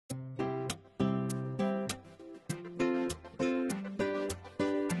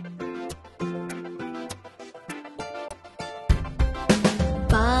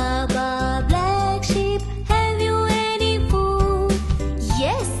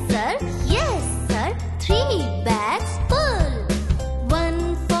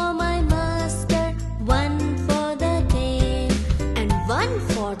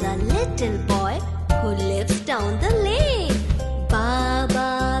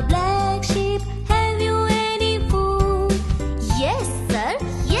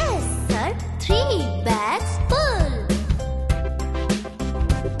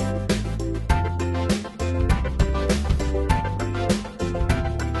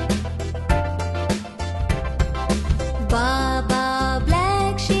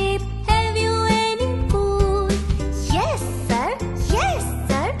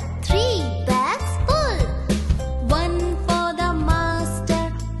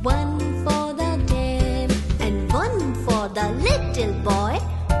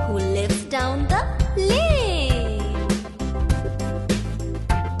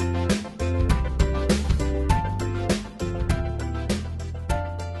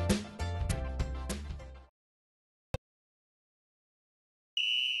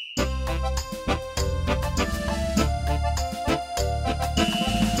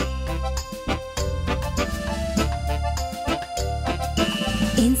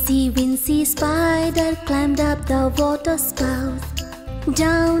spider climbed up the water spout.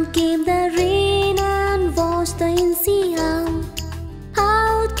 Down came the rain and washed the Incey out.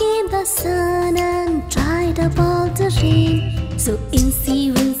 Out came the sun and dried up all the rain. So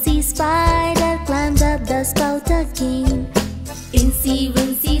Incey, Wincy, spider climbed up the spout again. Incey,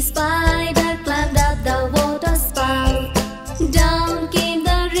 Wincy, spider climbed up the water spout. Down came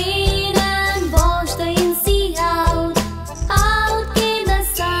the rain and washed the Incey out. Out came the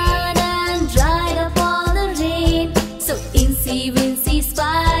sun and dried up all the rain. So Incey, Wincy,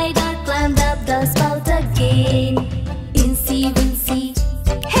 spider climbed up the spout again. Incey, Wincy,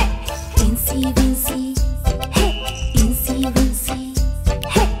 hey! Incey, Wincy, hey! Incey, Wincy,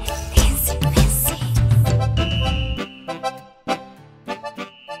 hey! Incey, Wincy.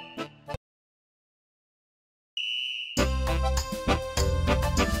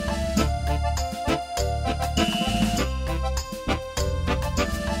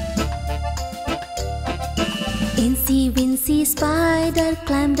 Incey, Wincy, spider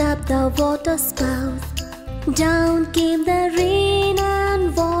climbed up the water spout. Down came the rain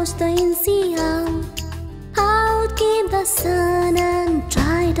and washed the Incey out. Out came the sun and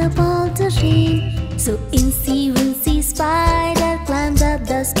dried up all the rain. So Incey,